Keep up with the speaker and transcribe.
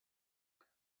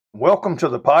Welcome to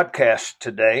the podcast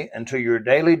today and to your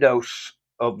daily dose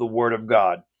of the Word of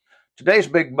God. Today's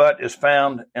big but is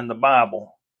found in the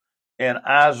Bible in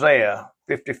Isaiah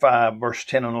 55, verse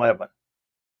 10 and 11.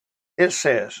 It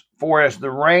says, "For as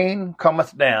the rain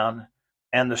cometh down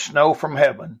and the snow from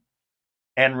heaven,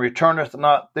 and returneth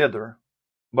not thither,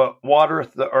 but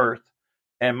watereth the earth,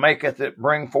 and maketh it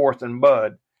bring forth and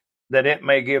bud, that it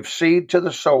may give seed to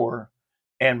the sower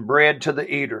and bread to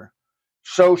the eater,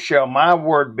 so shall my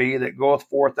word be that goeth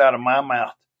forth out of my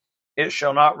mouth. It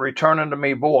shall not return unto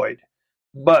me void,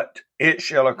 but it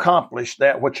shall accomplish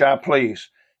that which I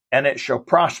please, and it shall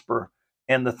prosper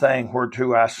in the thing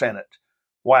whereto I sent it."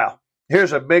 Wow.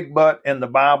 Here's a big but in the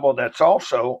Bible that's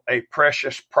also a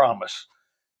precious promise.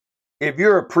 If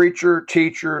you're a preacher,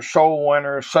 teacher, soul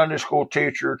winner, Sunday school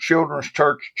teacher, children's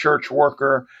church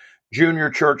worker,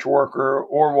 junior church worker,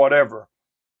 or whatever,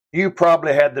 you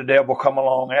probably had the devil come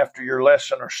along after your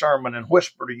lesson or sermon and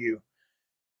whisper to you,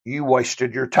 "You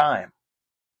wasted your time.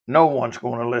 No one's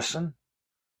going to listen."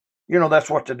 That's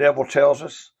what the devil tells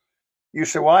us. You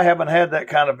say, "Well, I haven't had that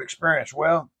kind of experience."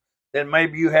 Well, then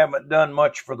maybe you haven't done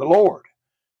much for the Lord.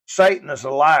 Satan is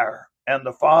a liar and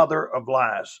the father of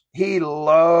lies. He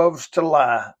loves to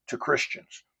lie to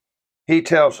Christians. He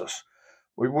tells us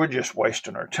we're just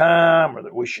wasting our time, or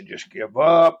that we should just give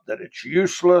up, that it's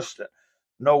useless, that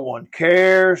no one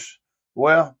cares.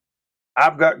 Well,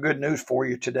 I've got good news for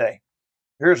you today.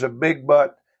 Here's a big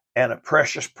but and a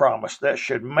precious promise that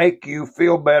should make you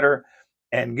feel better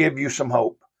and give you some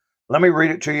hope. Let me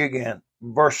read it to you again.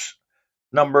 Verse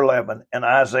number 11 in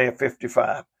Isaiah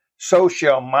 55. "So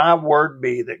shall my word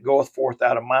be that goeth forth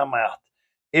out of my mouth.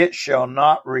 It shall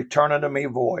not return unto me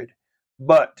void,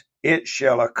 but it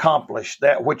shall accomplish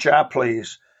that which I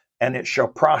please, and it shall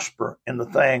prosper in the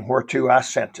thing whereto I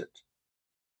sent it."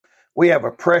 We have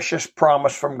a precious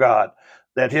promise from God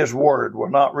that his word will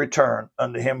not return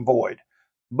unto him void,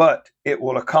 but it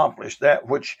will accomplish that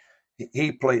which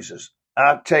he pleases.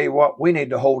 I tell you what, we need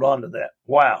to hold on to that.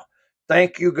 Wow.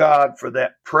 Thank you, God, for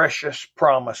that precious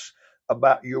promise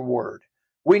about your word.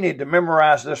 We need to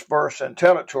memorize this verse and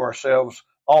tell it to ourselves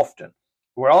often.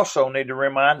 We also need to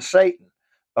remind Satan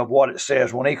of what it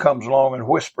says when he comes along and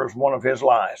whispers one of his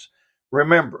lies.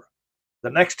 Remember, the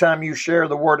next time you share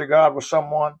the word of God with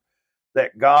someone,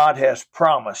 that God has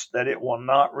promised that it will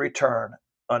not return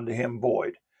unto him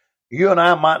void. You and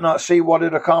I might not see what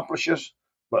it accomplishes,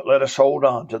 but let us hold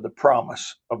on to the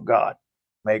promise of God.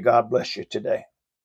 May God bless you today.